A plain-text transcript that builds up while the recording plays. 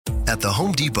At the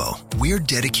Home Depot, we're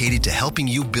dedicated to helping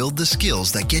you build the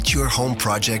skills that get your home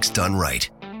projects done right.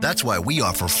 That's why we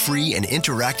offer free and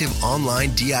interactive online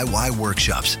DIY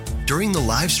workshops. During the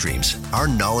live streams, our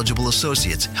knowledgeable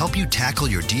associates help you tackle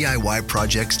your DIY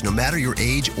projects no matter your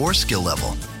age or skill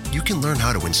level. You can learn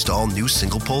how to install new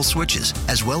single-pole switches,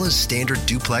 as well as standard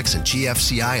duplex and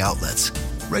GFCI outlets.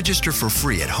 Register for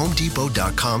free at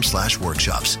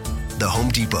homedepot.com/workshops. The Home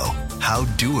Depot, how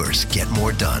doers get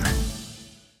more done.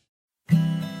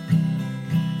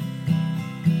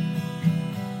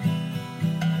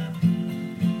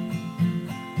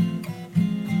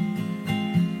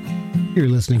 You're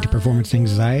listening to Performance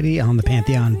Anxiety on the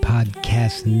Pantheon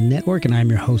Podcast Network, and I'm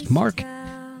your host, Mark.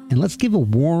 And let's give a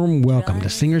warm welcome to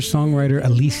singer-songwriter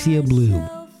Alicia Blue.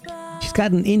 She's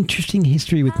got an interesting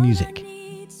history with music.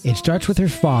 It starts with her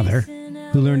father,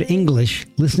 who learned English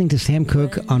listening to Sam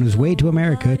Cooke on his way to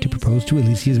America to propose to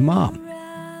Alicia's mom.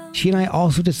 She and I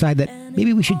also decided that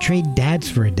maybe we should trade dads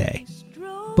for a day.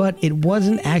 But it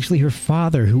wasn't actually her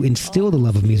father who instilled a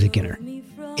love of music in her.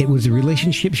 It was a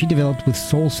relationship she developed with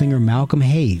soul singer Malcolm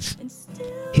Hayes.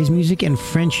 His music and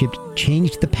friendship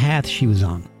changed the path she was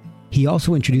on. He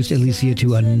also introduced Alicia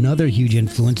to another huge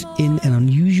influence in an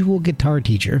unusual guitar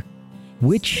teacher,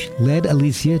 which led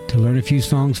Alicia to learn a few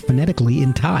songs phonetically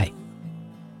in Thai.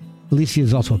 Alicia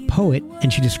is also a poet,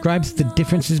 and she describes the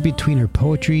differences between her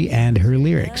poetry and her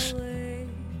lyrics.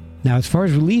 Now, as far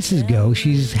as releases go,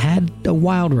 she's had a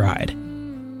wild ride.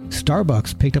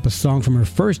 Starbucks picked up a song from her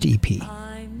first EP,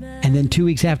 and then 2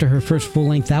 weeks after her first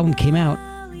full-length album came out,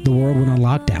 the world went on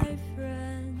lockdown.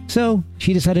 So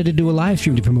she decided to do a live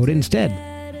stream to promote it instead.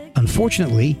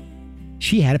 Unfortunately,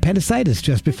 she had appendicitis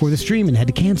just before the stream and had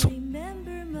to cancel.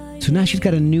 So now she's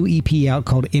got a new EP out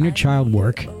called Inner Child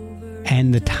Work,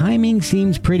 and the timing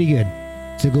seems pretty good.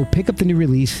 So go pick up the new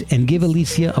release and give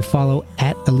Alicia a follow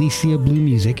at Alicia Blue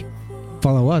Music.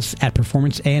 Follow us at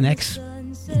Performance ANX.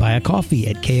 Buy a coffee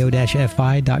at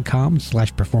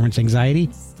ko-fi.com/performanceanxiety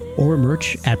or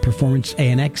merch at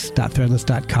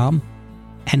performanceanx.threadless.com.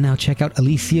 And now check out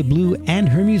Alicia Blue and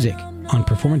her music on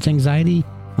Performance Anxiety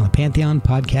on the Pantheon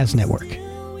Podcast Network.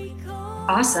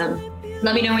 Awesome.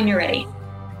 Let me know when you're ready.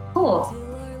 Cool.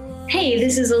 Hey,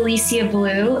 this is Alicia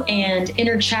Blue, and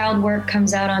Inner Child Work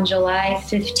comes out on July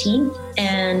 15th,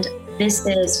 and this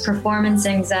is Performance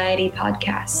Anxiety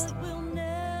Podcast.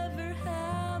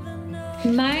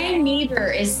 My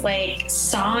neighbor is like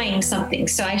sawing something,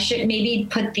 so I should maybe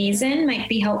put these in, might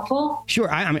be helpful.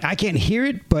 Sure. I mean, I can't hear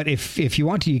it, but if you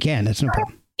want to, you can. That's no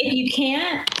problem. If you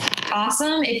can't,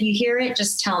 awesome. If you hear it,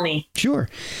 just tell me. Sure.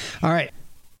 All right.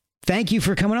 Thank you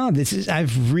for coming on.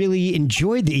 I've really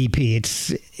enjoyed the EP.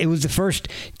 It was the first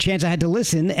chance I had to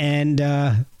listen, and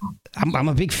I'm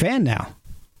a big fan now.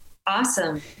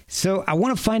 Awesome. So I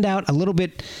want to find out a little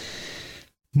bit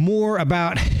more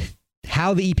about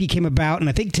how the EP came about, and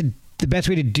I think the best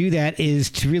way to do that is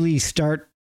to really start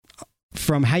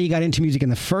from how you got into music in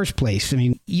the first place. I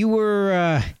mean, you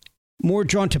were more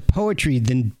drawn to poetry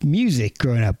than music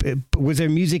growing up. Was there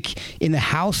music in the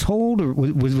household, or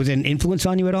was there an influence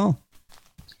on you at all?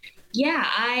 Yeah,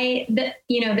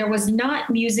 there was not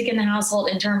music in the household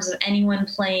in terms of anyone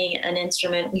playing an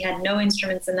instrument. We had no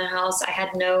instruments in the house. I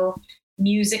had no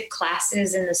music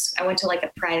classes I went to like a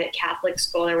private Catholic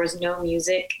school. There was no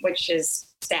music, which is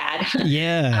sad.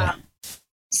 Yeah.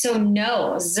 So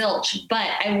no, zilch.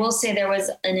 But I will say there was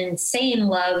an insane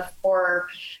love for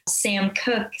Sam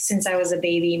Cooke since I was a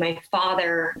baby. My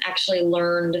father actually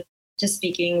learned to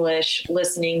speak English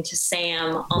listening to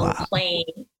Sam on the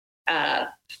plane,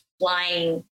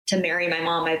 flying to marry my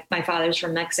mom. My father's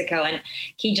from Mexico, and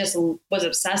he just was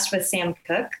obsessed with Sam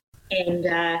Cooke.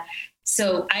 And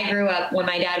so I grew up when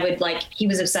my dad he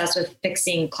was obsessed with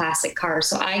fixing classic cars.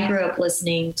 So I grew up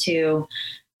listening to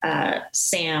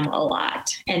Sam a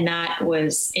lot, and that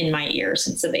was in my ear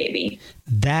since a baby.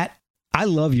 I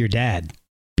love your dad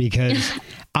because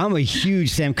I'm a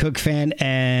huge Sam Cooke fan,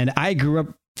 and I grew up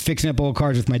fixing up old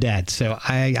cars with my dad. So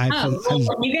you guys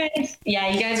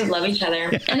would love each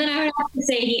other. And then I would have to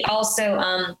say he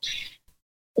also,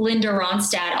 Linda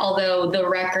Ronstadt, although the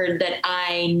record that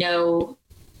I know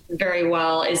very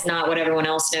well is not what everyone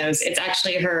else knows. It's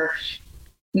actually her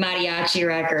mariachi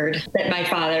record that my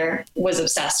father was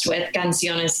obsessed with,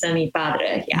 Canciones de mi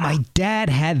Padre. Yeah. My dad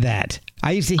had that.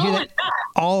 I used to hear that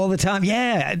all the time.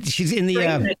 Yeah, she's in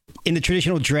the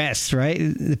traditional dress, right?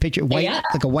 The picture, white,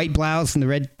 like a white blouse and the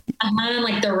red.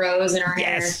 Like the rose in her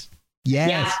hair. Yes.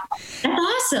 Yeah. That's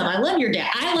awesome. I love your dad.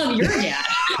 I love your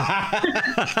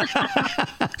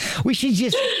dad. We should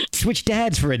just switch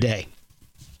dads for a day.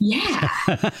 Yeah.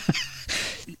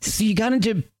 So you got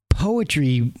into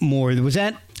poetry more. Was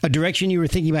that a direction you were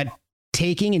thinking about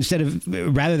taking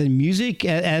rather than music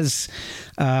as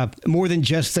more than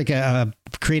just like a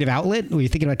creative outlet? Were you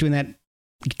thinking about doing that,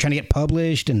 trying to get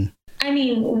published? And I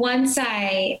mean, once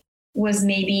I was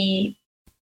maybe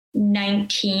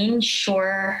 19,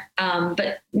 sure.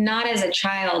 But not as a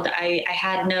child. I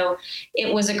had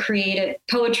it was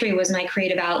poetry was my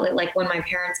creative outlet. Like when my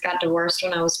parents got divorced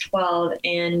when I was 12,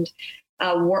 and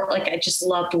I just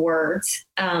loved words.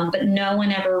 But no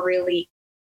one ever really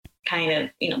kind of,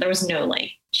 there was no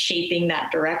like shaping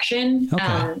that direction. Okay.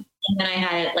 And then I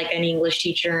had like an English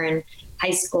teacher in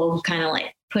high school who kind of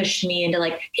like pushed me into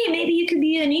like, hey, maybe you could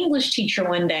be an English teacher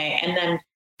one day. And then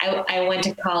I went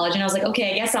to college and I was like,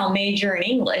 okay, I guess I'll major in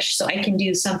English so I can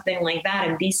do something like that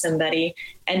and be somebody.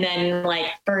 And then like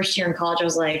first year in college, I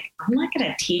was like, I'm not going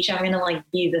to teach. I'm going to like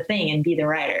be the thing and be the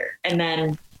writer. And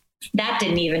then that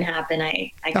didn't even happen.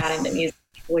 I got into music,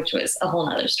 which was a whole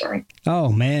nother story.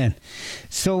 Oh man.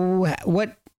 So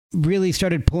what really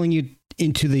started pulling you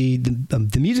into the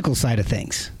musical side of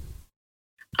things?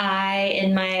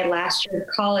 In my last year of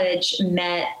college,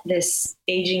 met this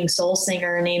aging soul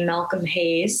singer named Malcolm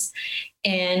Hayes,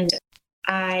 and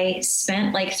I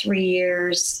spent like 3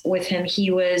 years with him.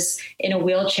 He was in a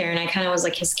wheelchair, and I kind of was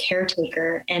like his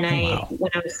caretaker. And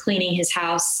when I was cleaning his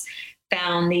house,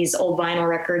 found these old vinyl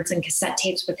records and cassette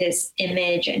tapes with his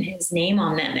image and his name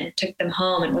on them, and took them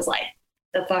home and was like,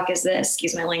 the fuck is this?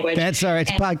 Excuse my language. That's all right.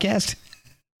 It's a podcast.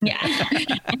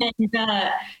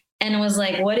 Yeah. And was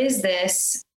like, what is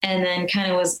this? And then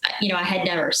kind of was, I had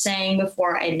never sang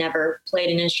before. I'd never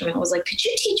played an instrument. I was like, could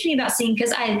you teach me about singing?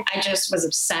 Because I just was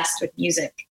obsessed with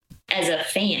music as a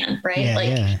fan, right?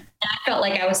 I felt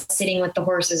like I was sitting with the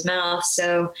horse's mouth.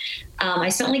 So I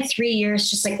spent like 3 years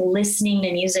just like listening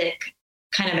to music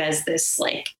kind of as this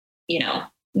like,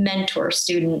 mentor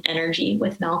student energy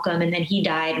with Malcolm. And then he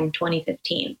died in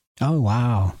 2015. Oh,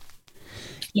 wow.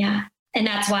 Yeah. And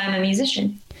that's why I'm a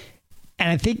musician. And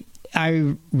I think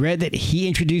I read that he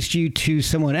introduced you to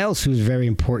someone else who was very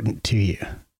important to you.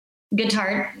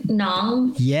 Guitar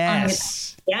Nong.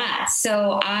 Yes. Yeah.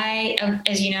 So I,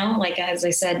 as I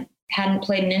said, hadn't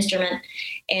played an instrument,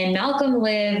 and Malcolm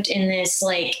lived in this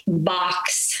like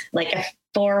box, like a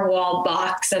 4-wall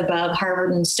box above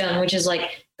Harvard and Stone, which is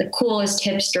like the coolest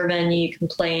hipster venue you can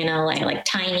play in LA, like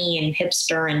tiny and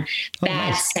hipster and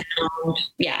bad sound.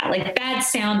 Yeah, like bad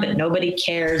sound, but nobody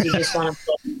cares. You just want to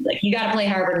play, like you got to play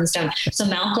Harvard and Stone. So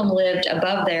Malcolm lived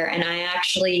above there, and I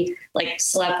actually like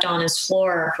slept on his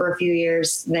floor for a few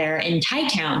years there in Thai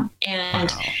Town.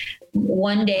 And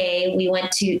one day we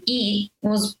went to eat. It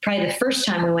was probably the first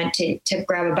time we went to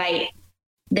grab a bite.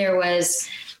 There was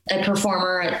a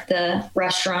performer at the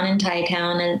restaurant in Thai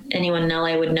Town, and anyone in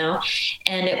LA would know.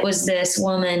 And it was this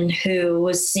woman who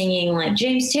was singing like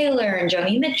James Taylor and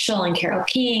Joni Mitchell and Carole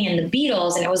King and the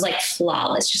Beatles. And it was like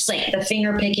flawless, just like the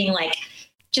finger picking, like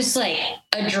just like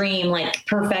a dream, like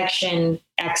perfection,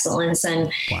 excellence.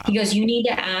 And he goes, you need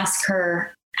to ask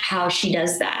her how she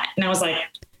does that. And I was like,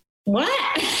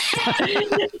 what?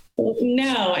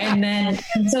 No. And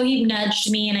so he nudged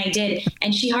me, and I did.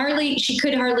 And she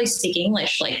could hardly speak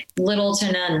English, like little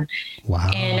to none.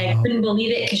 Wow. And I couldn't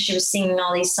believe it because she was singing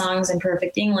all these songs in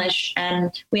perfect English.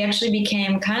 And we actually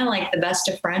became kind of like the best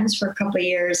of friends for a couple of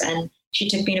years. And she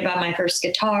took me to buy my first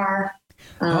guitar.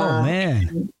 Oh man.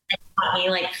 And taught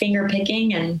me like finger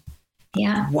picking, and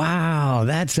yeah. Wow.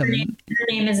 Her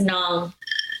name is Nong.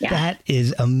 Yeah. That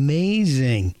is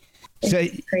amazing. So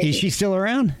is she still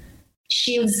around?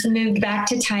 She's moved back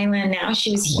to Thailand now.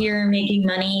 She was here making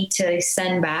money to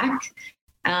send back.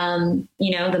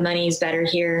 The money's better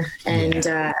here. And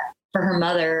for her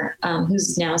mother,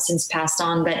 who's now since passed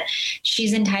on, but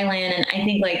she's in Thailand. And I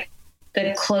think like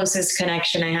the closest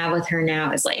connection I have with her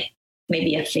now is like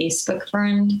maybe a Facebook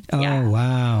friend. Oh,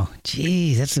 wow.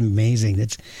 Geez, that's amazing.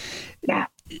 Yeah.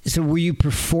 So were you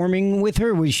performing with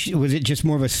her? Was it just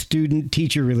more of a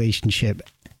student-teacher relationship?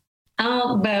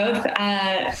 Both.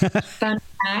 Fun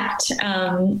fact.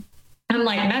 I'm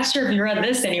like, not sure if you read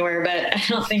this anywhere, but I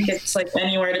don't think it's like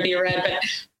anywhere to be read, but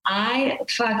I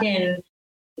fucking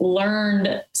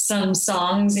learned some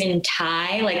songs in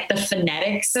Thai, like the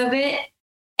phonetics of it,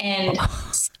 and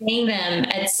sang them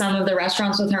at some of the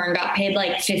restaurants with her, and got paid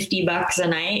like $50 a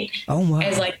night. Oh, wow.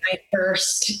 As like my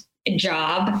first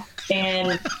job.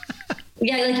 And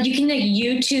yeah, like you can like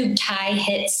YouTube Thai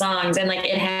hit songs, and like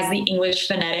it has the English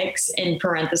phonetics in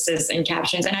parentheses and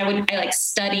captions. And I like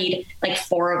studied like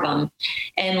 4 of them,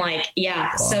 and like, yeah.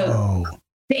 Whoa. So,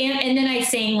 and then I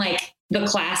sang like the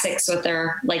classics with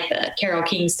her, like the Carole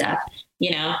King stuff,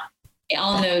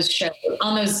 on those shows,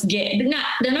 on those gigs.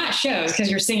 They're not shows because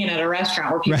you're singing at a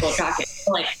restaurant where people are talking.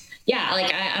 Like yeah,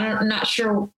 like I'm not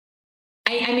sure.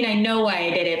 I mean, I know why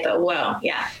I did it, but whoa,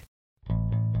 yeah.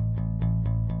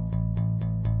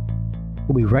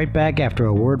 We'll be right back after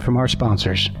a word from our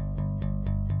sponsors.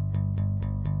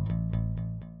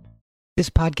 This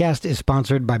podcast is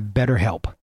sponsored by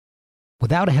BetterHelp.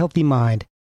 Without a healthy mind,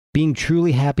 being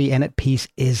truly happy and at peace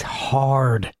is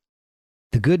hard.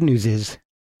 The good news is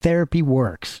therapy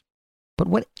works. But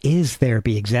what is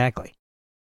therapy exactly?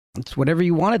 It's whatever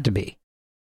you want it to be.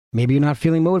 Maybe you're not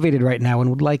feeling motivated right now and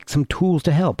would like some tools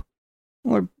to help.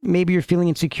 Or maybe you're feeling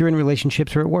insecure in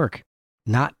relationships or at work,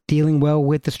 not dealing well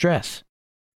with the stress.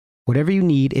 Whatever you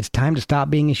need, it's time to stop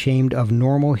being ashamed of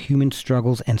normal human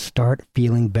struggles and start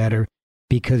feeling better,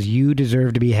 because you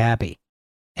deserve to be happy.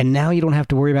 And now you don't have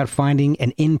to worry about finding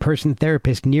an in-person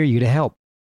therapist near you to help.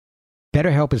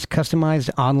 BetterHelp is customized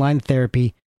online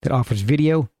therapy that offers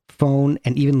video, phone,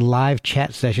 and even live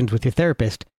chat sessions with your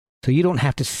therapist, so you don't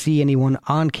have to see anyone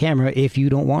on camera if you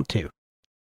don't want to.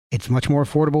 It's much more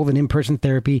affordable than in-person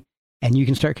therapy, and you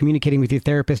can start communicating with your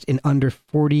therapist in under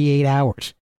 48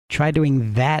 hours. Try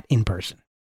doing that in person.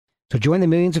 So join the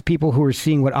millions of people who are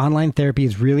seeing what online therapy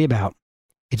is really about.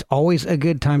 It's always a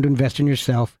good time to invest in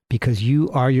yourself because you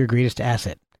are your greatest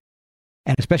asset.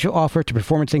 And a special offer to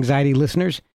Performance Anxiety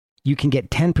listeners, you can get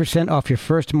 10% off your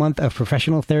first month of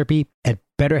professional therapy at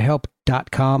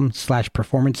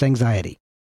betterhelp.com/performanceanxiety.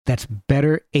 That's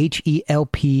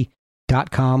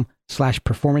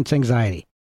betterhelp.com/performanceanxiety.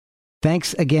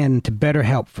 Thanks again to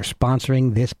BetterHelp for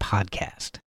sponsoring this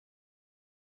podcast.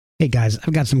 Hey guys,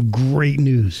 I've got some great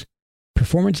news.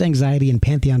 Performance Anxiety and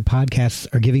Pantheon Podcasts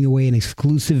are giving away an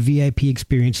exclusive VIP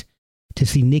experience to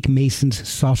see Nick Mason's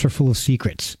Saucerful of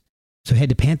Secrets. So head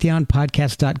to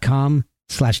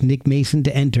pantheonpodcast.com/Nick Mason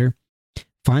to enter.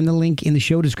 Find the link in the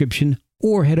show description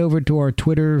or head over to our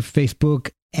Twitter, Facebook,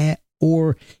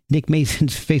 or Nick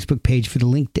Mason's Facebook page for the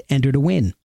link to enter to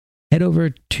win. Head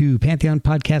over to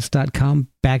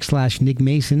pantheonpodcast.com/Nick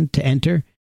Mason to enter.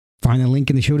 Find the link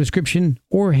in the show description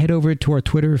or head over to our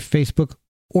Twitter, Facebook,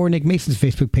 or Nick Mason's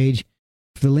Facebook page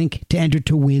for the link to enter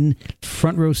to win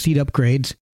front row seat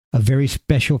upgrades, a very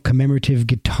special commemorative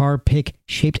guitar pick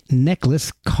shaped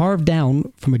necklace carved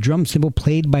down from a drum cymbal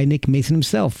played by Nick Mason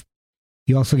himself.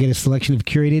 You also get a selection of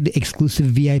curated exclusive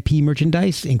VIP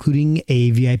merchandise, including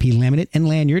a VIP laminate and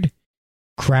lanyard,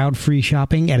 crowd-free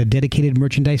shopping at a dedicated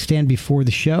merchandise stand before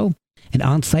the show, and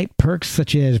on-site perks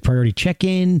such as priority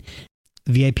check-in,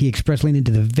 VIP express lane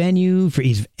into the venue for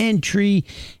ease of entry,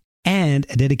 and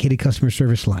a dedicated customer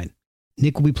service line.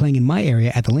 Nick will be playing in my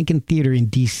area at the Lincoln Theater in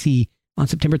D.C. on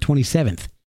September 27th.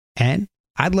 And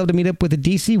I'd love to meet up with a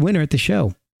D.C. winner at the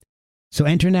show. So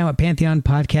enter now at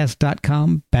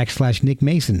pantheonpodcast.com/Nick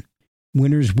Mason.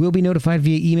 Winners will be notified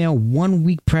via email 1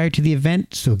 week prior to the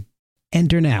event, so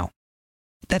enter now.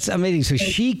 That's amazing. So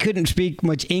she couldn't speak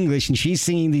much English, and she's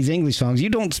singing these English songs. You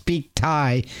don't speak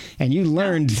Thai, and you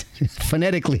learned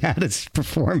phonetically how to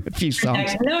perform a few songs. I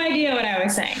have no idea what I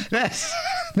was saying.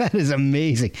 That is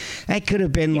amazing. That could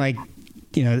have been like,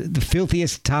 the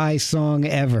filthiest Thai song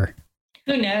ever.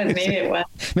 Who knows? Maybe it was.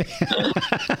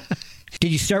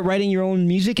 Did you start writing your own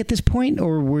music at this point,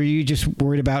 or were you just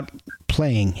worried about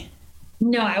playing?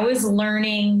 No, I was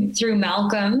learning through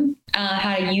Malcolm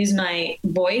how to use my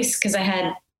voice because I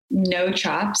had no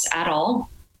chops at all.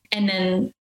 And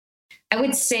then I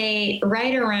would say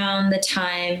right around the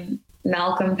time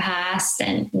Malcolm passed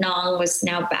and Nong was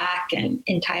now back and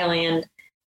in Thailand,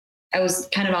 I was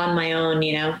kind of on my own,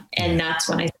 and that's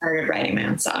when I started writing my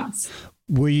own songs.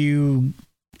 Were you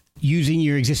using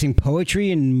your existing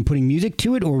poetry and putting music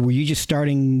to it, or were you just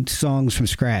starting songs from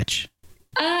scratch?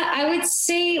 I would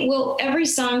say, every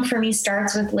song for me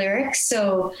starts with lyrics.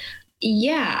 So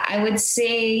yeah, I would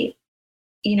say,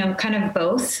 kind of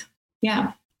both.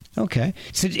 Yeah. Okay.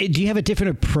 So do you have a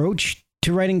different approach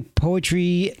to writing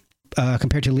poetry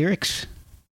compared to lyrics?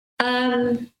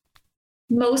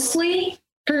 Mostly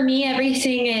for me,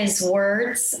 everything is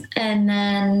words and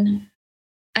then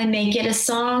I make it a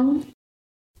song.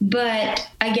 But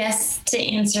I guess to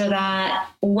answer that,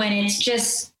 when it's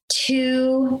just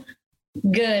too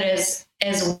good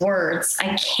as words,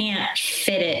 I can't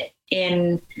fit it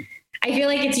in. I feel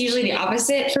like it's usually the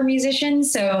opposite for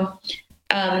musicians. So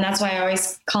that's why I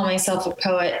always call myself a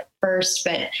poet first.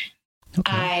 But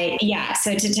okay.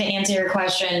 So to answer your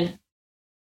question,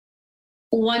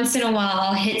 once in a while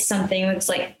I'll hit something that's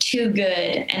like too good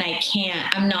and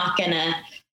I'm not going to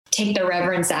take the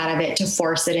reverence out of it to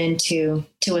force it into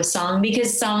a song,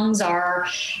 because songs are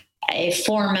a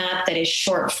format that is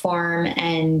short form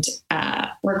and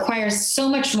requires so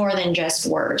much more than just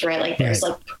words, right? Like there's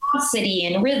like prosody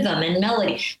and rhythm and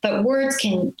melody, but words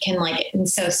can like, and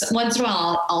so once in a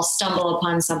while I'll stumble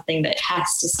upon something that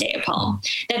has to stay a poem.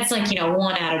 That's like,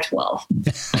 1 out of 12.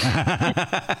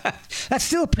 That's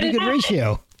still a pretty good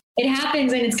ratio. It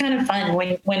happens, and it's kind of fun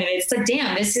when it's like,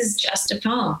 damn, this is just a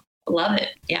poem. Love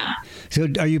it. Yeah. So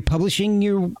are you publishing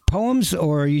your poems,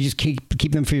 or you just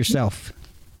keep them for yourself?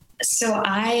 So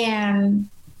I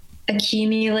am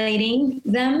accumulating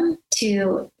them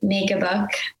to make a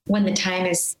book when the time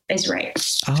is right.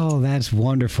 Oh, that's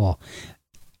wonderful.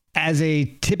 As a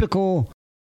typical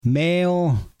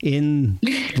male in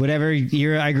whatever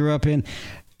year I grew up in,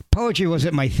 poetry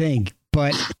wasn't my thing,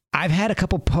 but I've had a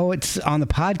couple poets on the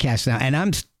podcast now, and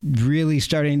I'm really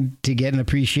starting to get an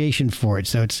appreciation for it.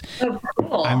 So it's,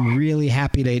 cool. I'm really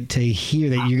happy to hear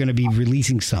that you're going to be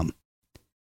releasing some.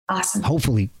 Awesome.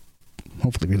 Hopefully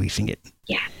releasing it.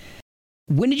 Yeah.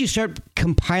 When did you start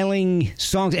compiling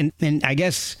songs? And I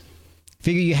guess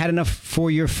figure you had enough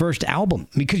for your first album,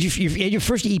 because you had your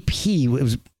first EP,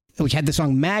 which had the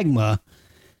song Magma,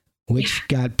 which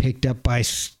got picked up by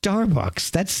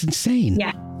Starbucks. That's insane.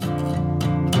 Yeah.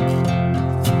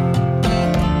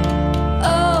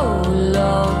 Oh,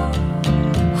 Lord,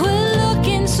 we're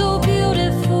looking so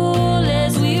beautiful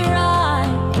as we rise.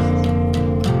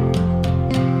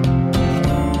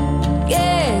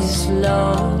 Yes,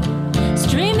 Lord,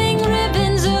 streaming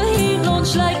ribbons of heat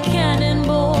launch like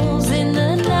cannonballs in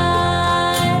the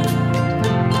night.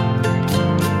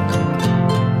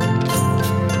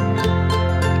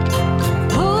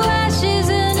 Oh, ashes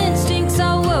and instincts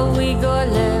are what we got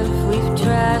left. We've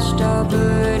trashed our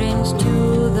burdens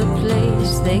to the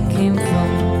place they came from.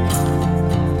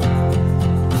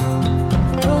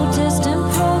 Protest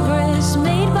and progress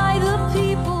made by the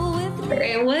people with...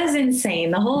 It was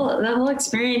insane. The whole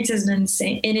experience has been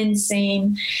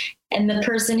insane. And the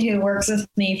person who works with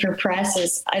me for press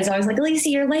is always like, Alicia,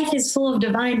 your life is full of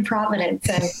divine providence.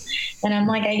 And I'm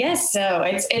like, I guess so.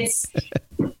 It's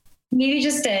maybe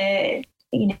just a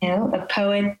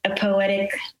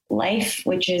poetic life,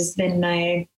 which has been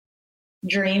my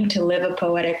dream, to live a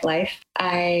poetic life.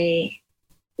 I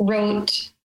wrote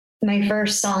my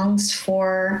first songs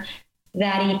for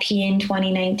that EP in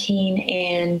 2019,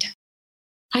 and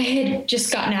I had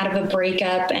just gotten out of a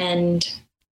breakup, and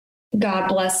God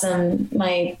bless him,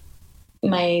 my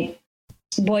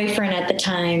boyfriend at the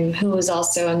time, who was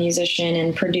also a musician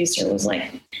and producer, was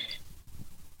like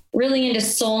really into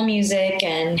soul music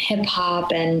and hip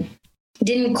hop, and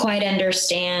didn't quite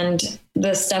understand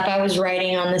the stuff I was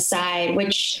writing on the side,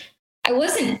 which I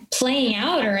wasn't playing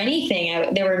out or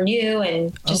anything. They were new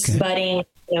and just budding,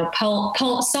 song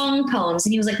poems.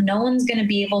 And he was like, no one's going to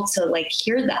be able to like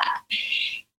hear that.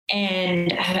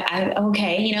 And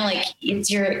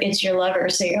it's your lover.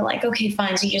 So you're like, okay,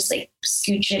 fine. So you just like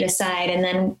scooch it aside. And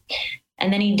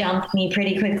then he dumped me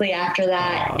pretty quickly after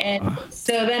that. And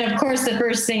so then, of course, the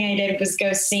first thing I did was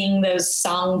go sing those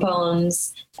song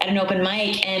poems at an open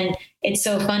mic. And it's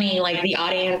so funny, like the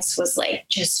audience was like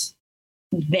just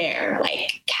there,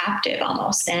 like captive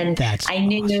almost. And I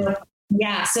knew,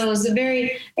 so it was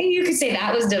you could say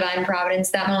that was divine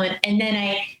providence, that moment. And then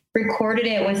I recorded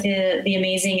it with the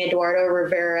amazing Eduardo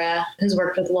Rivera, who's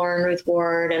worked with Lauren Ruth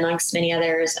Ward and amongst many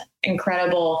others,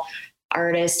 incredible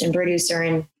artist and producer.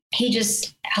 And he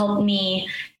just helped me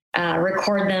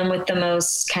record them with the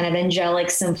most kind of angelic,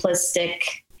 simplistic,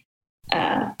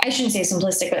 I shouldn't say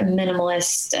simplistic, but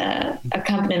minimalist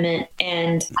accompaniment.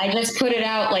 And I just put it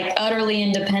out like utterly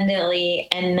independently.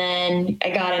 And then I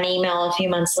got an email a few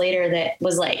months later that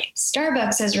was like,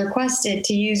 Starbucks has requested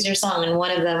to use your song. And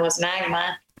one of them was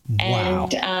Magma. Wow.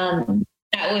 And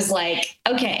that was like,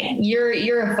 okay,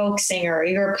 you're a folk singer,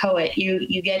 you're a poet.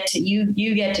 You get to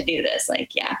do this.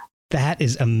 Like, yeah. That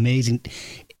is amazing.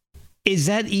 Is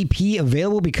that EP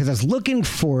available? Because I was looking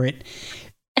for it,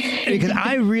 because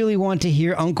I really want to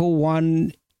hear Uncle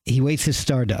Juan, He Waits His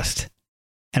Stardust.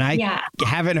 And I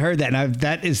haven't heard that. And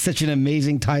that is such an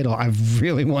amazing title. I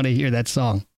really want to hear that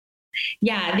song.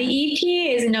 Yeah, the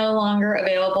EP is no longer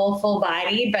available full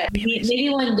body, but maybe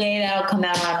one day that'll come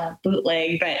out on a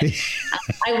bootleg. But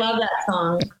I love that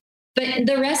song. But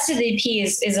the rest of the EP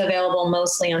is available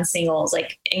mostly on singles,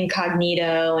 like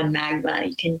Incognito and Magma.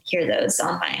 You can hear those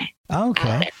on my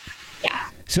Okay. Yeah.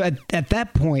 So at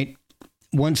that point,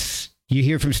 once you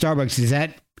hear from Starbucks, does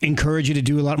that encourage you to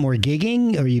do a lot more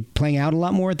gigging? Are you playing out a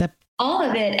lot more at that? All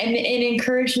of it. And it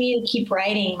encouraged me to keep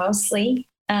writing mostly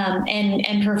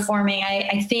and performing.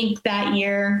 I think that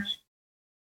year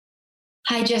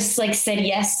I just like said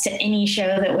yes to any show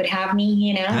that would have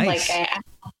me, Nice. like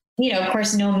of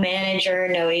course, no manager,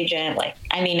 no agent. Like,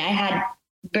 I mean, I had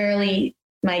barely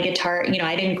my guitar,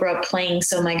 I didn't grow up playing.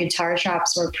 So my guitar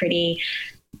chops were pretty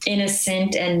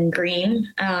innocent and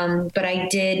green. But I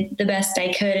did the best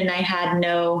I could, and I had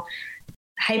no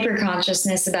hyper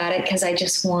consciousness about it because I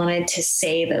just wanted to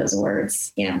say those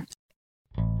words,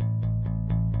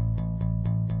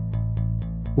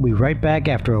 We'll be right back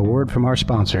after a word from our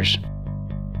sponsors.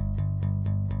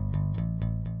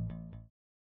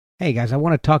 Hey guys, I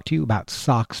want to talk to you about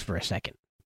socks for a second.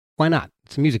 Why not?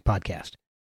 It's a music podcast.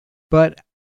 But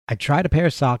I tried a pair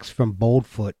of socks from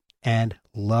Boldfoot and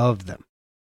loved them.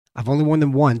 I've only worn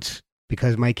them once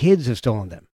because my kids have stolen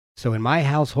them. So in my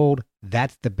household,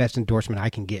 that's the best endorsement I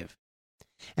can give.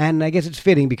 And I guess it's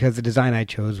fitting because the design I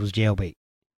chose was Jailbird.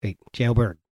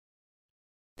 The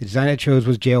design I chose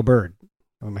was Jailbird.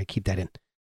 I might keep that in.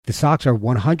 The socks are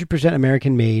 100%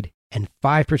 American made, and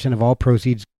 5% of all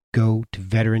proceeds go to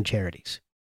veteran charities.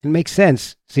 It makes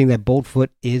sense, seeing that Boldfoot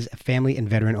is a family and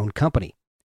veteran-owned company.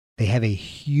 They have a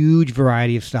huge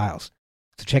variety of styles.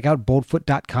 So check out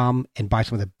boldfoot.com and buy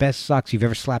some of the best socks you've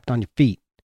ever slapped on your feet.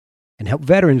 And help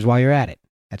veterans while you're at it.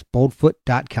 That's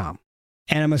boldfoot.com.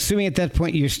 And I'm assuming at that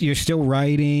point you're still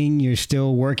writing, you're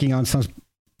still working on some,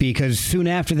 because soon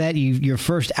after that, your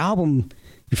first album,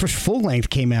 your first full length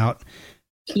came out.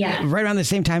 Yeah. Right around the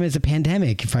same time as the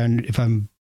pandemic, if I'm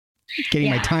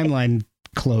getting my timeline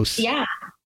close. Yeah.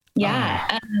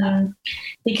 Yeah.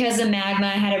 Because of Magma,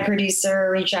 I had a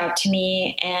producer reach out to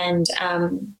me and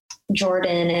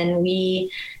Jordan, and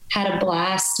we had a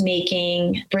blast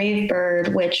making Brave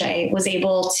Bird, which I was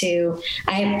able to,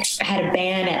 I had a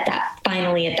band at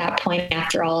that point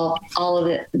after all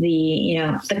of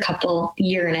the couple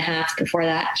year and a half before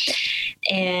that.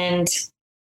 And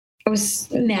it was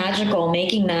magical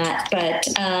making that. But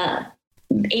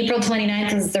April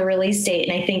 29th was the release date.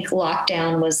 And I think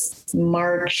lockdown was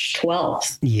March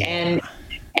 12th. Yeah.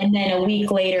 And then a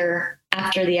week later,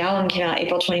 after the album came out,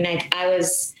 April 29th, I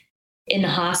was in the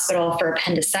hospital for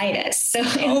appendicitis. So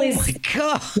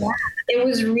it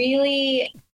was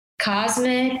really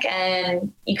cosmic,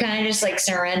 and you kind of just like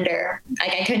surrender.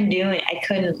 Like I couldn't do it. I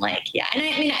couldn't And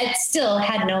I mean, I still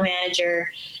had no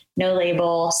manager, no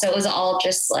label. So it was all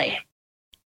just like,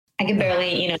 I could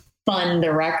barely, fund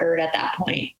the record at that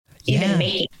point, even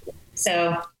making it.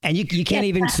 So, and you can't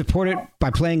even support it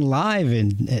by playing live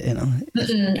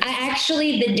I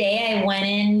actually, the day I went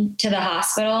into the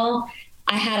hospital,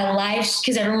 I had a live,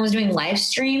 because everyone was doing live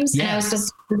streams, and I was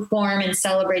supposed to perform and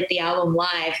celebrate the album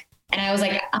live. And I was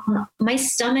like, my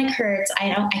stomach hurts.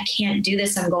 I can't do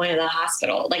this. I'm going to the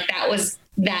hospital. Like that was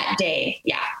that day.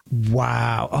 Yeah.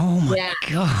 Wow. Oh my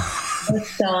God. It was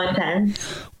so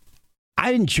intense.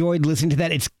 I enjoyed listening to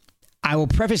that. I will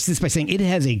preface this by saying it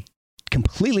has a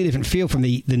completely different feel from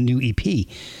the new EP.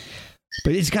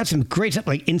 But it's got some great stuff,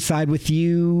 like Inside With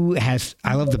You I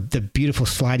love the beautiful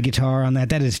slide guitar on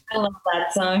that. I love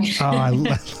that song. Oh, I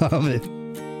love it.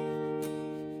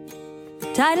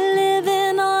 Tired of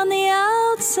living on the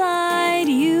outside,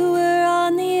 you were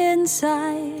on the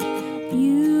inside.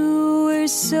 You were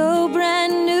so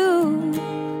brand new.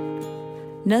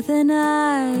 Nothing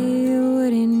I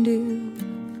wouldn't do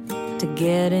to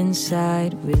get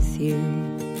inside with you.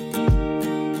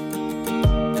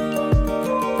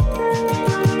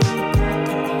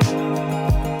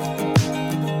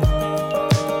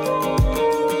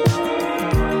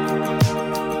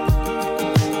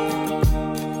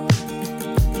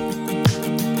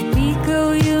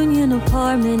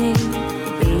 Harmony,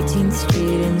 18th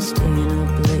Street and staying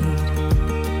up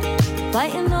late,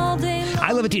 fighting all day long.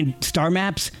 I love it too. Star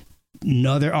Maps,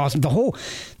 another awesome. The whole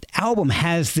album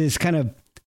has this kind of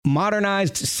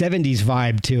modernized 70s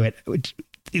vibe to it, which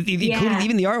including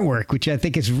even the artwork, which I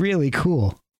think is really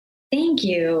cool. Thank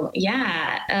you.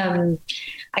 Yeah. I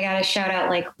got to shout out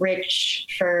like Rich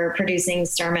for producing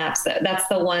Star Maps. That's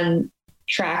the one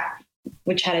track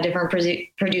which had a different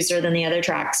producer than the other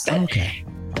tracks. But okay.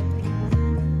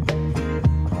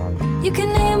 You can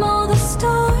name all the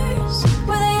stars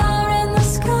where they are in the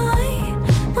sky.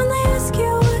 When they ask you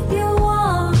what you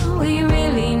want, will you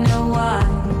really know why?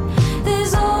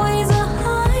 There's always a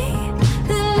high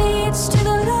that leads to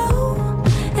the low,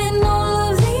 and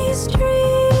all of these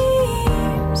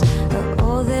dreams are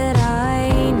all that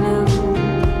I know.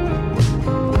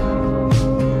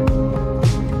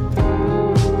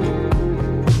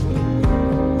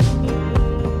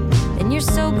 And you're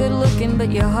so good looking,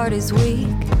 but your heart is weak.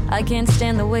 I can't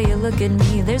stand the way you look at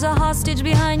me. There's a hostage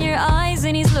behind your eyes,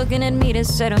 and he's looking at me to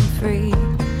set him free.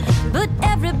 But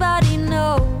everybody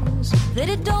knows that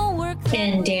it don't work.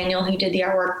 And Daniel, who did the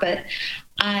artwork, but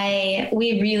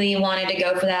we really wanted to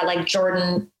go for that. Like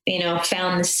Jordan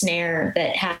found the snare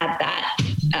that had that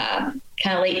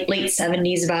kind of late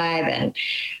 70s vibe, and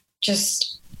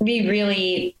just be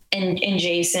really, and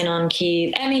Jason on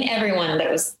keys. I mean, everyone that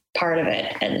was part of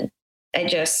it. And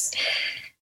it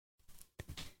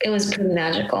was pretty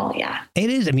magical. Yeah, it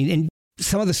is. I mean, and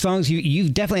some of the songs you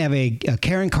definitely have a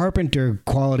Karen Carpenter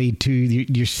quality to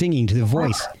your singing, to the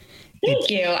voice.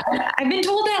 Thank you. I've been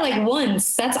told that like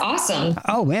once. That's awesome.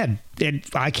 Oh man,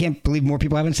 I can't believe more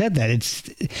people haven't said that. It's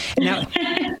now,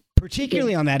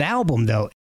 particularly on that album though.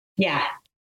 Yeah.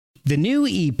 The new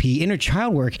EP, Inner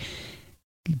Child Work,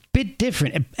 bit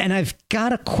different. And I've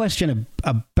got a question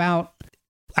about,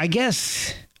 I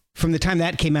guess, from the time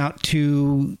that came out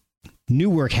to new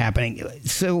work happening.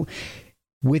 So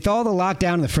with all the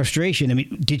lockdown and the frustration, I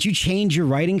mean, did you change your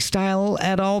writing style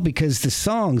at all? Because the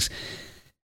songs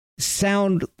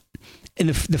sound, in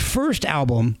the first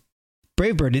album,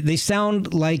 Bravebird, they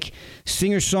sound like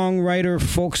singer-songwriter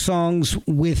folk songs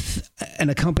with an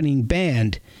accompanying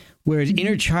band, whereas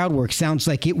Inner Child Work sounds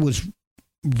like it was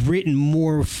written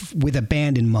more with a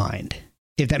band in mind,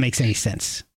 if that makes any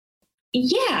sense.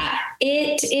 Yeah,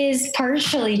 it is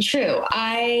partially true.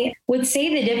 I would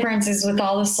say the difference is with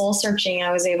all the soul searching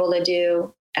I was able to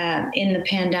do in the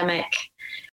pandemic.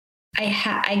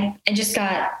 I just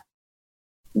got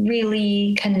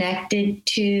really connected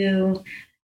to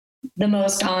the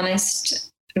most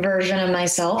honest version of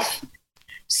myself.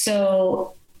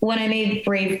 So when I made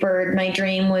Bravebird, my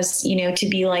dream was, to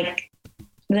be like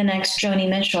the next Joni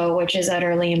Mitchell, which is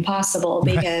utterly impossible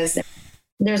because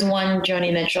there's one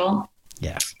Joni Mitchell.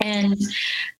 Yeah. And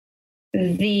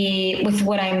with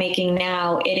what I'm making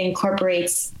now, it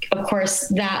incorporates, of course,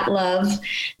 that love,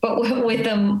 but with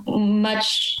a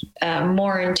much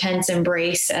more intense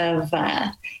embrace of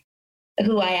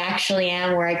who I actually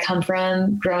am, where I come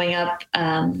from, growing up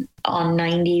on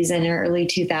 90s and early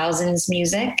 2000s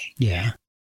music. Yeah.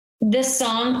 This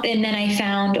song, and then I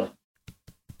found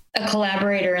a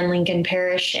collaborator in Lincoln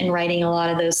Parish in writing a lot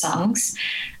of those songs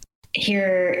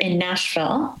here in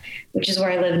Nashville, which is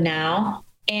where I live now.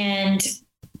 And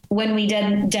when we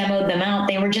demoed them out,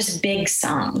 they were just big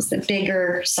songs, the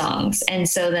bigger songs. And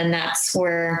so then that's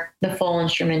where the full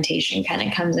instrumentation kind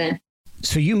of comes in.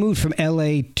 So you moved from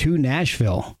LA to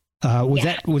Nashville. Was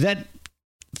that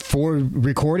for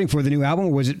recording for the new album,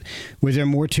 or was there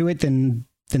more to it than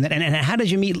that? And how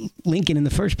did you meet Lincoln in the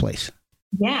first place?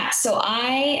 Yeah. So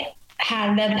I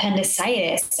had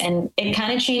appendicitis, and it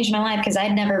kind of changed my life because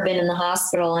I'd never been in the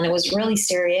hospital, and it was really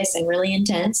serious and really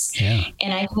intense. Yeah.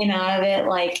 And I came out of it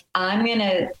like, I'm going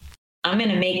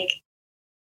to make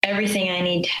everything I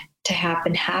need to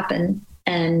happen.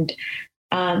 And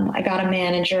I got a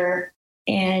manager,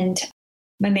 and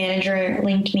my manager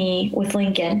linked me with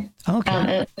Lincoln,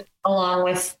 along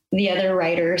with the other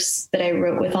writers that I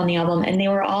wrote with on the album. And they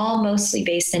were all mostly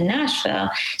based in Nashville.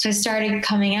 So I started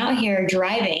coming out here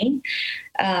driving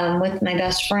with my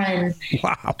best friend.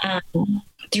 Wow.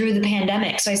 Through the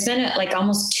pandemic. So I spent like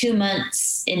almost 2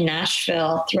 months in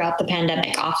Nashville throughout the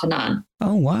pandemic, off and on.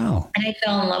 Oh, wow. And I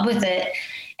fell in love with it.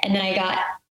 And then I got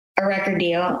a record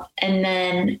deal. And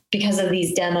then because of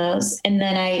these demos, and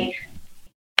then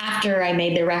after I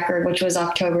made the record, which was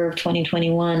October of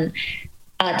 2021,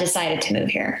 decided to move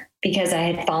here because I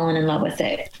had fallen in love with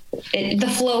it.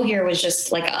 The flow here was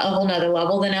just like a whole nother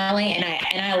level than LA.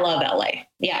 And I love LA.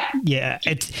 Yeah. Yeah.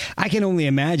 I can only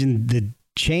imagine the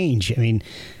change. I mean,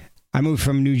 I moved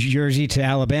from New Jersey to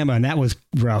Alabama, and that was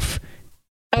rough.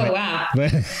 Oh, wow.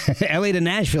 But LA to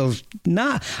Nashville's I'm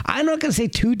not going to say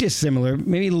too dissimilar,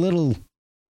 maybe a little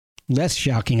less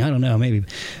shocking. I don't know, maybe.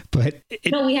 But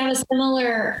no, we have a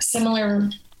similar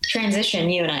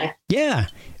transition, you and I. Yeah.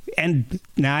 And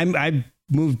now I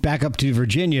moved back up to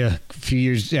Virginia a few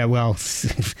years,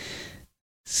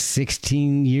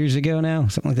 16 years ago now,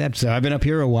 something like that. So I've been up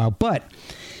here a while, but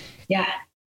yeah,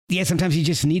 sometimes you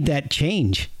just need that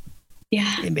change.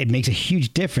 Yeah. It makes a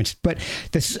huge difference. But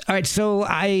all right. So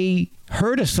I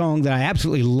heard a song that I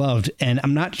absolutely loved, and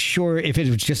I'm not sure if it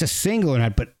was just a single or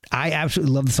not, but I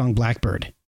absolutely love the song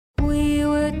Blackbird. We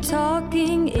were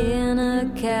talking in a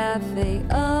cafe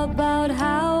about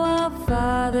how our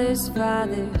fathers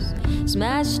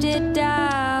smashed it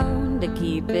down to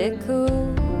keep it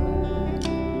cool.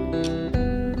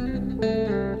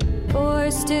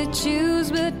 Forced to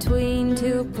choose between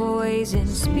two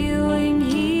poisons, spewing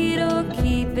heat or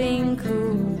keeping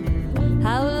cool.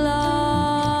 How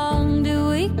long do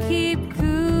we keep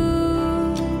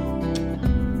cool?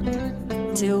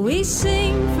 Till we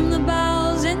sing from the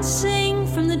boughs and sing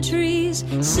from the trees.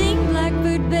 Sing,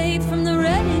 blackbird babe, from the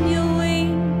red in your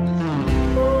wing.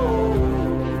 Ooh,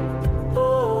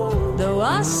 ooh. Though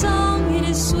our song, it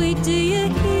is sweet, do you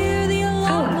hear?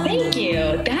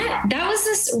 that was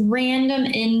this random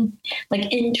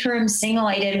interim single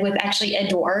I did with actually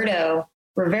Eduardo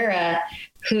Rivera,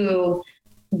 who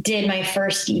did my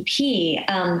first EP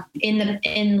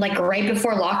in like right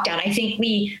before lockdown. I think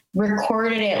we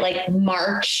recorded it like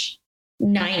March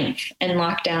 9th and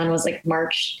lockdown was like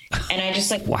March. And I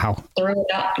just like Wow. threw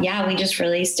it up. Yeah, we just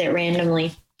released it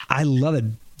randomly. I love it.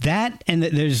 That and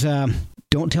there's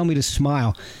Don't Tell Me to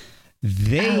Smile.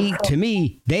 They, to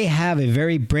me, they have a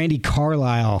very Brandi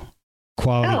Carlile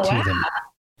quality to them.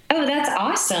 Oh, that's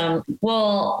awesome.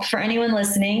 Well, for anyone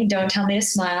listening, Don't Tell Me to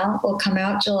Smile will come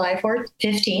out July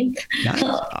 15th Nice.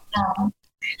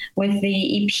 with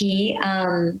the EP.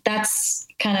 That's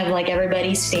kind of like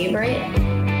everybody's favorite.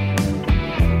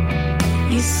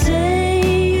 You say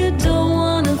you don't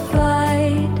want to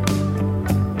fight,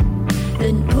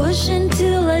 then push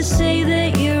until I say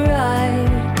that you're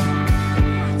right.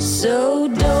 So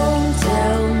don't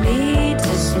tell me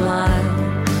to smile.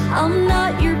 I'm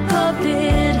not your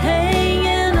puppet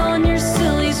hanging on your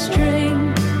silly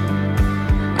string.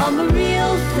 I'm a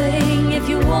real thing. If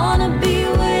you want to be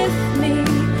with me,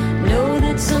 know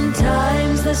that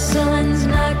sometimes the sun's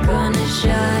not gonna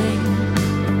shine.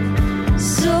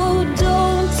 So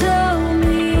don't tell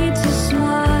me to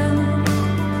smile.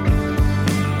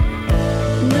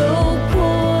 No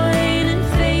point in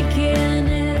faking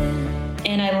it.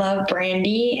 And I love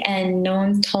Brandi, and no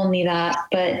one's told me that,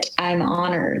 but I'm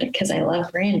honored because I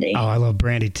love Brandi. Oh, I love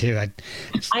Brandi too.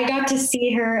 I got to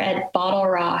see her at Bottle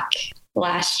Rock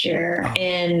last year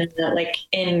in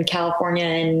California,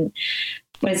 and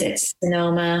was it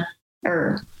Sonoma?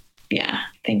 Or yeah,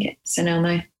 I think it's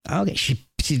Sonoma. Okay, she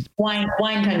Wine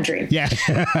country. yeah.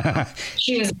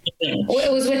 She was amazing.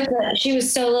 It was she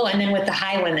was solo, and then with the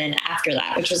Highwomen after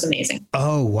that, which was amazing.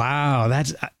 Oh wow, I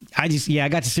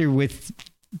got to see her with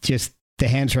just the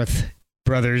Hansworth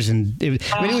brothers, and it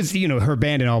was her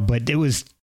band and all, but it was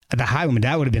the Highwomen.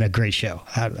 That would have been a great show.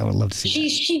 I would love to see.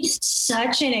 She's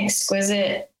such an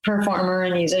exquisite performer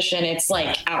and musician. It's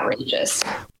like outrageous.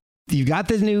 You got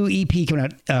the new EP coming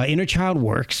out, Inner Child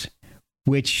Works,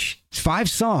 which is 5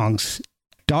 songs.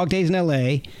 Dog Days in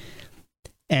LA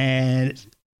and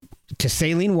To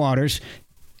Saline Waters.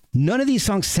 None of these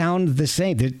songs sound the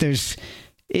same. It's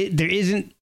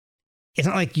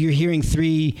not like you're hearing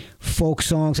 3 folk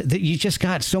songs. You just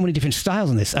got so many different styles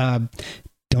in this.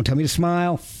 Don't Tell Me to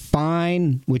Smile,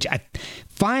 Fine,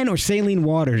 Fine or Saline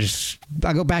Waters.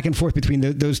 I go back and forth between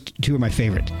those 2 are my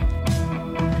favorite.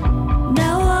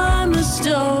 Now I'm a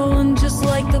stone, just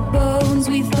like the bones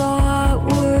we thought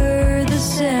were the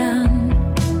sand.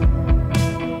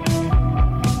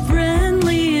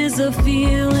 Friendly is a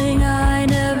feeling I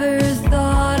never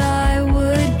thought I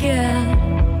would get.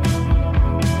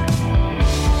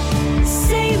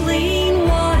 Saline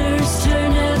waters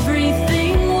turn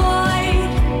everything white.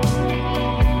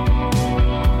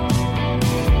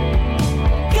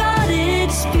 God,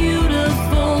 it's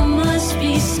beautiful, must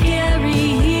be scary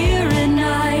here at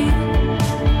night.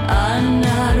 I'm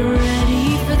not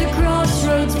ready for the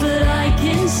crossroads, but I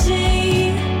can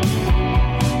see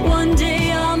one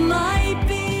day I might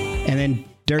be. And then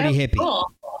Dirty Hippie.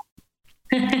 Cool.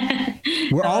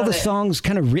 Were all the songs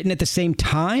kind of written at the same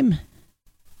time?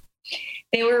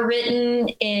 They were written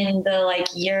in the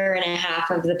year and a half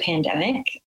of the pandemic.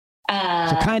 So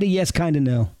kind of yes, kind of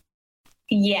no.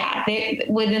 Yeah,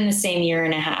 within the same year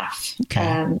and a half.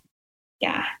 Okay.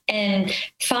 Yeah. And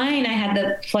Fine, I had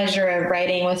the pleasure of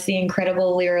writing with the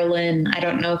incredible Lyra Lynn. I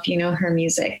don't know if you know her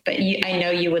music, but I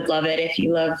know you would love it if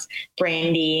you love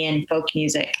Brandi and folk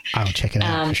music. I'll check it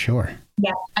out for sure.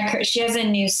 Yeah. She has a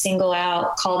new single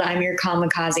out called I'm Your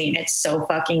Kamikaze, and it's so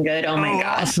fucking good. Oh my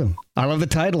God. Awesome. I love the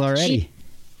title already.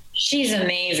 She's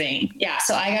amazing. Yeah.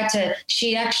 So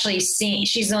she actually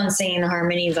she's the one singing the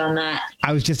harmonies on that.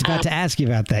 I was just about to ask you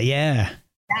about that. Yeah.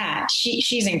 Yeah,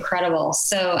 she's incredible.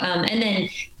 So, and then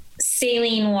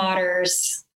Saline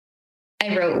Waters,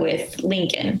 I wrote with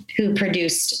Lincoln, who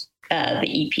produced the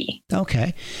EP.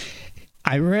 Okay.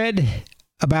 I read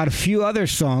about a few other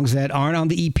songs that aren't on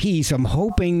the EP, so I'm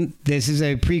hoping this is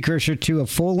a precursor to a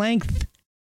full length.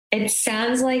 It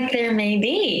sounds like there may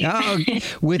be.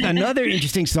 With another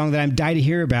interesting song that I'm dying to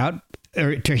hear about,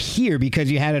 or to hear,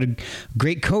 because you had a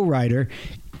great co-writer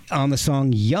on the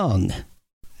song Young.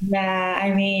 Yeah,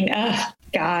 I mean, oh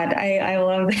God, I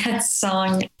love that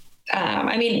song.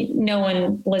 I mean, no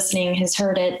one listening has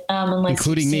heard it, unless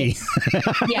including me.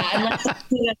 Yeah, unless you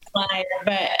see it live.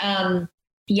 But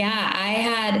yeah, I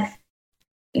had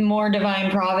more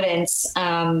divine providence.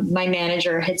 My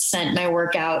manager had sent my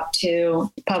work out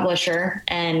to publisher,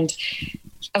 and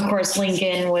of course,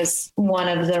 Lincoln was one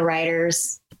of the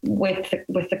writers with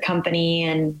the company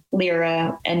and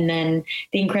Lyra, and then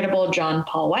the incredible John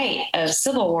Paul White of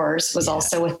Civil Wars was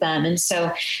also with them. And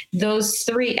so those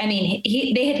three, I mean,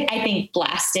 they had, I think,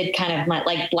 blasted kind of my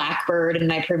like Blackbird and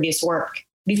my previous work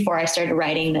before I started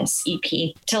writing this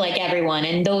EP to like everyone.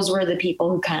 And those were the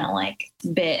people who kind of like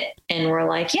bit and were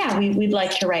like, yeah, we'd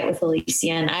like to write with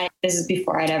Alicia. And this is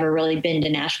before I'd ever really been to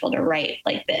Nashville to write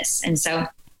like this. And so,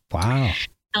 wow.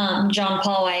 John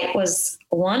Paul White was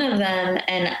one of them.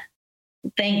 And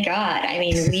thank God, I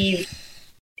mean,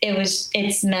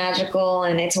 it's magical.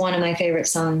 And it's one of my favorite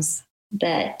songs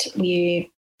that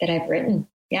I've written.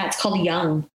 Yeah. It's called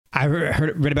Young. I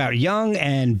read about Young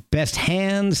and Best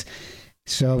Hands.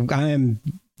 So I am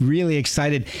really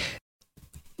excited.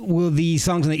 Will the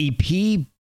songs on the EP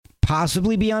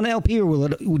possibly be on LP, or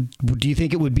do you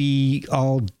think it would be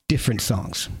all different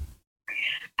songs?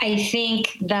 I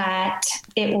think that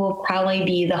it will probably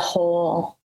be the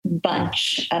whole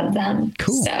bunch of them.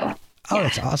 Cool. So, oh,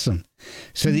 that's awesome.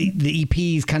 So the EP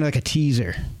is kind of like a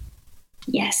teaser.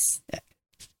 Yes.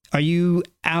 Are you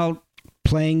out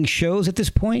playing shows at this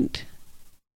point?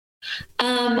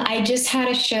 I just had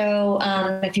a show.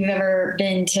 If you've ever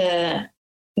been to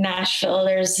Nashville,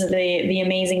 there's the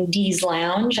amazing Dee's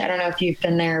Lounge. I don't know if you've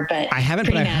been there, but I haven't,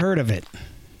 but I've heard of it.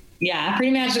 Yeah,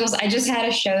 pretty magical. I just had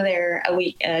a show there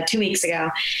 2 weeks ago.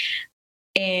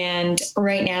 And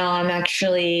right now I'm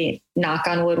actually, knock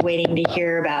on wood, waiting to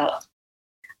hear about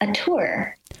a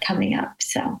tour coming up.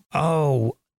 So.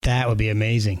 Oh, that would be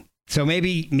amazing. So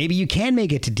maybe you can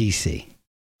make it to DC.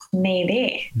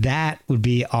 Maybe. That would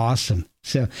be awesome.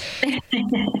 So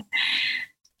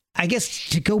I guess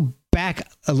to go back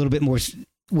a little bit more,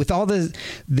 with all the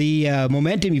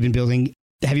momentum you've been building,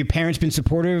 have your parents been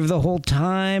supportive the whole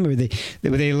time? Or were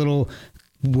they a little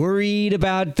worried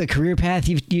about the career path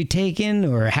you've taken?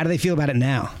 Or how do they feel about it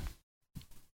now?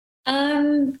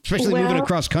 Especially moving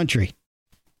across country.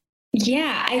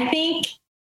 Yeah, I think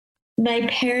my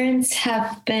parents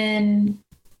have been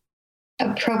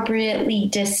appropriately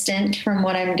distant from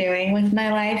what I'm doing with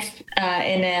my life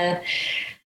in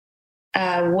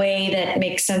a way that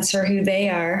makes sense for who they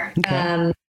are.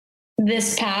 Okay.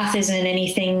 This path isn't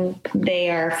anything they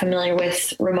are familiar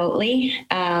with remotely.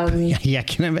 Yeah,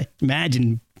 can I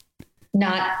imagine?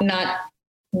 Not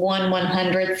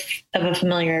 1/100th of a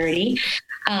familiarity.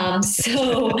 But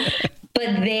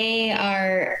they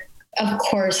are, of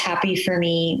course, happy for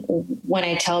me when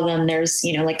I tell them there's,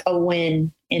 like a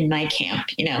win in my camp,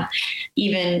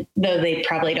 even though they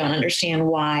probably don't understand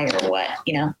why or what,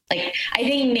 like, I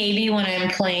think maybe when I'm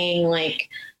playing like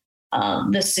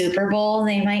the Super Bowl,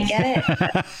 they might get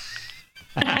it.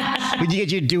 Would you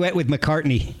get your duet with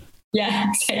McCartney?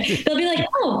 Yeah. They'll be like,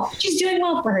 oh, she's doing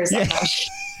well for herself.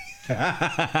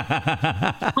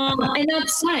 Yeah. And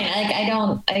that's fine. Like,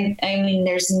 I mean,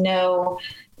 there's no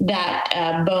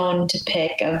that bone to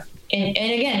pick of, and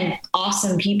again,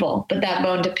 awesome people, but that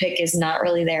bone to pick is not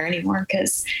really there anymore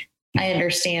because I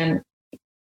understand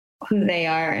who they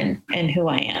are and who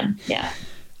I am. Yeah.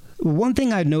 One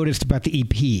thing I've noticed about the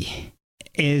EP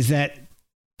is that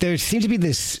there seems to be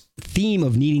this theme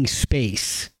of needing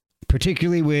space,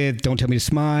 particularly with Don't Tell Me to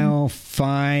Smile,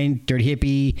 Fine, Dirty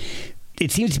Hippie.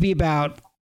 It seems to be about,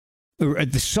 or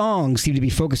the songs seem to be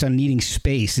focused on needing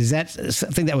space. Is that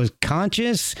something that was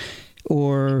conscious,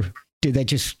 or did that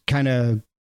just kind of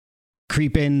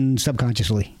creep in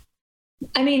subconsciously?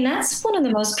 I mean, that's one of the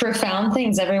most profound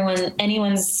things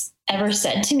anyone's ever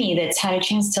said to me that's had a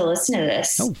chance to listen to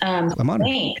this. Oh, I'm honored.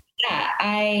 Thanks. Yeah,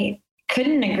 I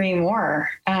couldn't agree more.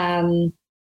 I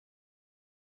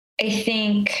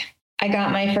think I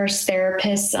got my first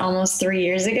therapist almost 3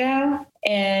 years ago.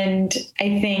 And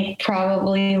I think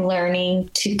probably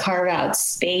learning to carve out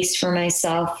space for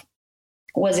myself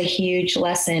was a huge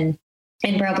lesson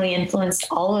and probably influenced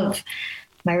all of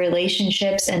my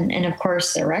relationships and of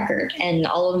course the record and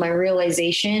all of my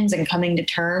realizations and coming to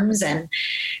terms and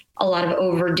a lot of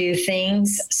overdue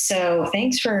things. So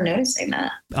thanks for noticing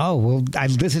that. Oh, well, I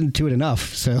listened to it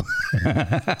enough. So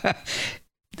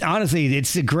honestly,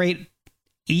 it's a great,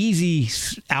 easy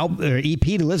EP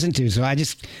to listen to. So I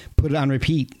just put it on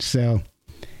repeat. So,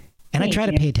 and I try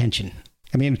to pay attention.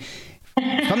 I mean,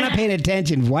 if I'm not paying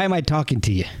attention, why am I talking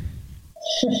to you?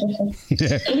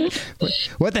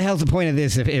 What the hell's the point of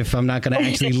this if I'm not going to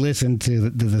actually listen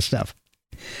to the stuff?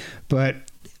 But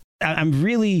I'm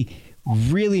really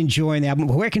enjoying the album.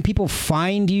 Where can people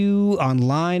find you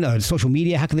online, on social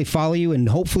media? How can they follow you and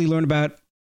hopefully learn about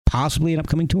possibly an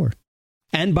upcoming tour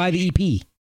and buy the EP?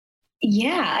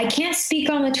 Yeah, I can't speak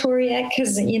on the tour yet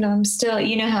because, I'm still,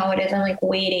 how it is. I'm like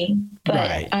waiting. But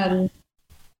right.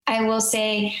 I will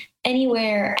say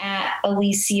anywhere at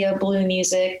Alicia Blue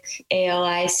Music,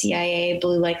 ALICIA,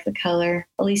 blue like the color,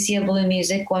 Alicia Blue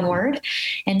Music, one word.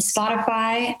 And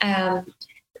Spotify,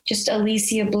 just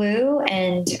Alicia Blue,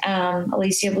 and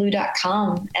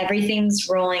aliciablue.com. Everything's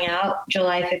rolling out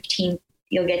July 15th.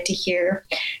 You'll get to hear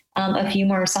a few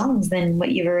more songs than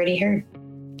what you've already heard.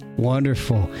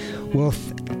 Wonderful. Well,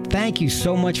 thank you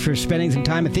so much for spending some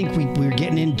time. I think we're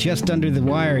getting in just under the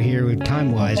wire here with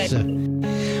time-wise. Okay. So,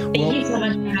 Thank you so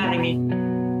much for having me.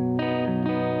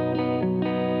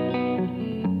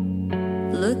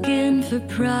 Looking for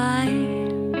pride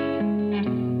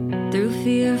through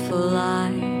fearful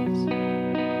eyes.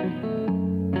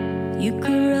 You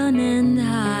could run and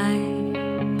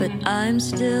hide, but I'm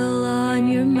still on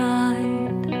your mind.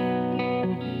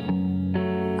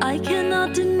 I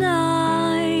cannot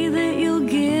deny that you'll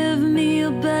give me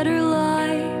a better life.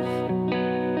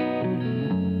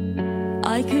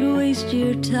 I could waste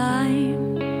your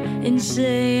time and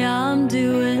say I'm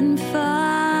doing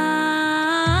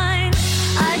fine.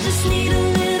 I just need a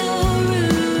little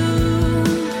room,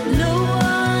 no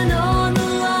one on the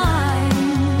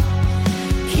line.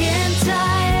 Can't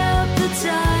tie up the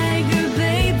tiger,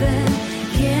 baby,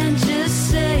 can't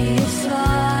just say it's fine.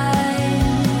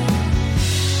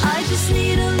 I just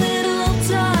need a little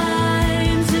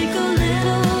time, take a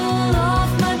little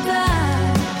off my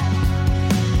back.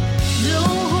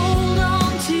 Don't hold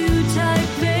on too tight,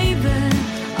 baby,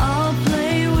 I'll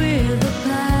play with the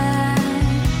pack.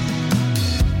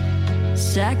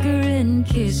 Saccharine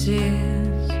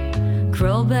kisses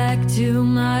crawl back to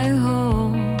my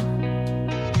home.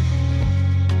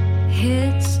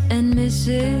 Hits and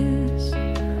misses,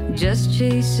 just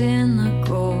chasing the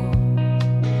goal.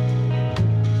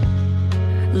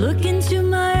 Look into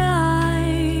my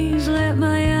eyes, let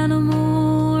my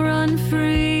animal run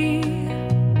free.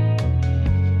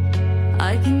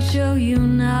 I can show you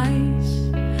nice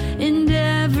and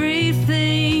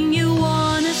everything you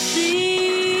wanna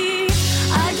see.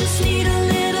 I just need a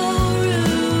little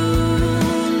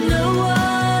room, no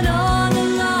one on the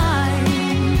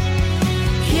line.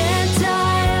 Can't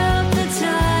tie up the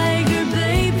tiger,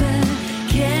 baby,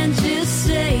 can't just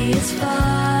say it's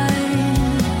fine.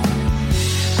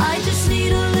 I just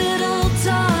need a little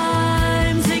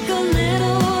time, take a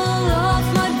little off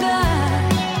my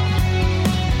back.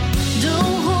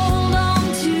 Don't hold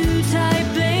on too tight,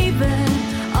 baby,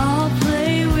 I'll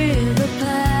play with the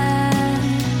pack.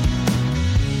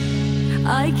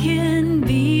 I can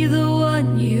be the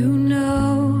one you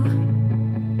know.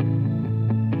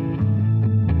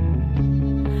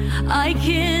 I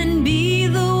can be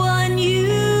the one you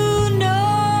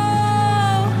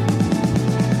know.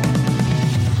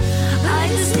 I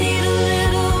just need a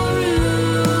little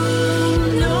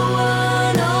room, no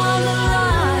one on the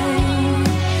line.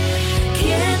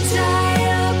 Can't tie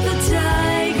up the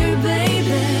tiger,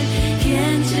 baby,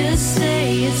 can't just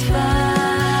say it's fine.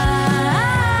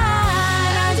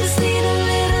 I just need a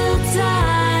little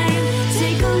time,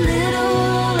 take a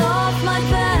little off my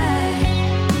back.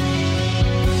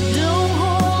 Don't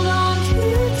hold on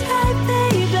too tight,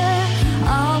 baby,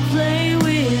 I'll play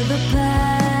with the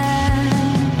pack.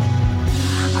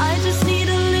 I just need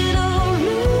a little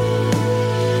room.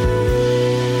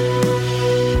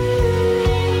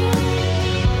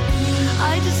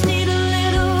 I just need a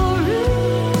little room.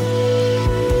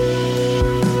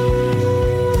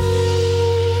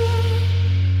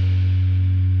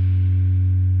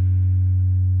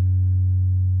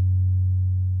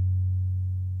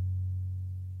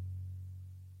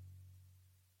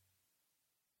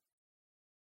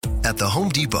 At the Home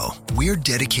Depot, we're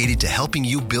dedicated to helping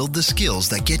you build the skills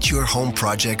that get your home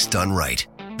projects done right.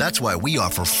 That's why we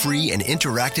offer free and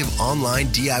interactive online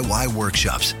DIY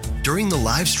workshops. During the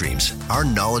live streams, our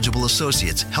knowledgeable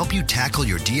associates help you tackle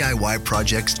your DIY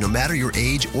projects no matter your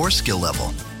age or skill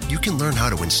level. You can learn how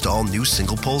to install new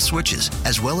single-pole switches,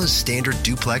 as well as standard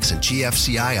duplex and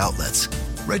GFCI outlets.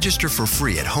 Register for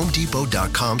free at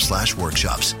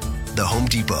homedepot.com/workshops. The Home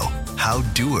Depot, how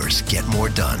doers get more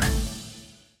done.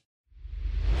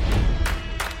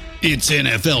 It's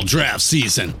NFL draft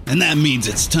season, and that means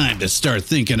it's time to start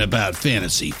thinking about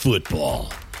fantasy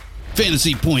football.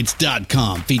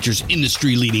 FantasyPoints.com features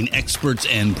industry-leading experts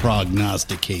and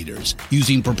prognosticators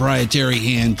using proprietary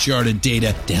hand-charted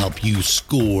data to help you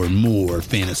score more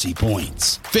fantasy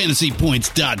points.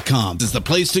 FantasyPoints.com is the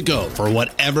place to go for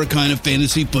whatever kind of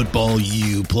fantasy football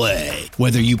you play.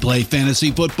 Whether you play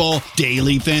fantasy football,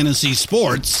 daily fantasy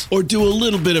sports, or do a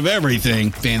little bit of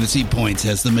everything, Fantasy Points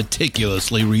has the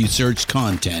meticulously researched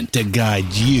content to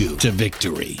guide you to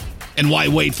victory. And why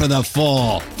wait for the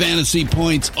fall? Fantasy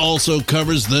Points also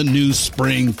covers the new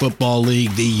spring football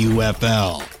league, the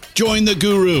UFL. Join the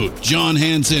guru, John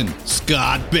Hansen,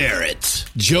 Scott Barrett,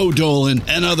 Joe Dolan,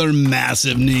 and other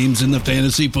massive names in the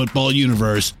fantasy football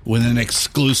universe with an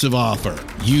exclusive offer.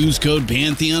 Use code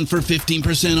Pantheon for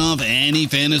 15% off any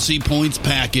Fantasy Points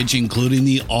package, including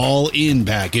the all-in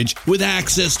package with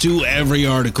access to every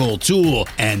article, tool,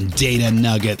 and data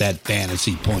nugget that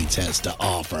Fantasy Points has to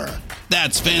offer.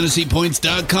 That's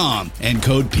fantasypoints.com and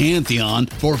code Pantheon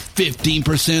for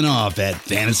 15% off at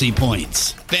Fantasy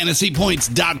Points.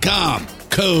 Fantasypoints.com,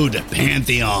 code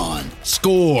Pantheon.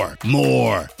 Score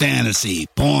more fantasy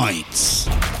points.